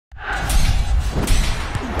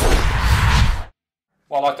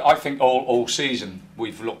Well, I think all season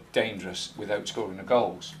we've looked dangerous without scoring the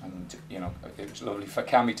goals, and you know it was lovely for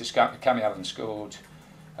Cammy to Cammy hasn't scored,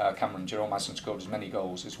 Cameron Jerome hasn't scored as many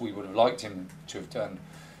goals as we would have liked him to have done,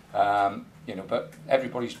 you know. But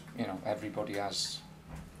everybody has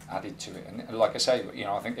added to it, and like I say, you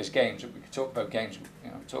know, I think there's games that we could talk about games.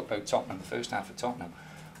 You know, talk about Tottenham, the first half of Tottenham,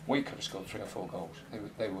 we could have scored 3 or 4 goals.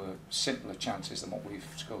 They were simpler chances than what we've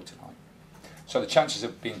scored tonight. So the chances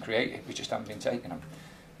have been created, we just haven't been taking them.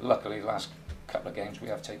 Luckily, the last couple of games we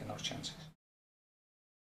have taken those chances.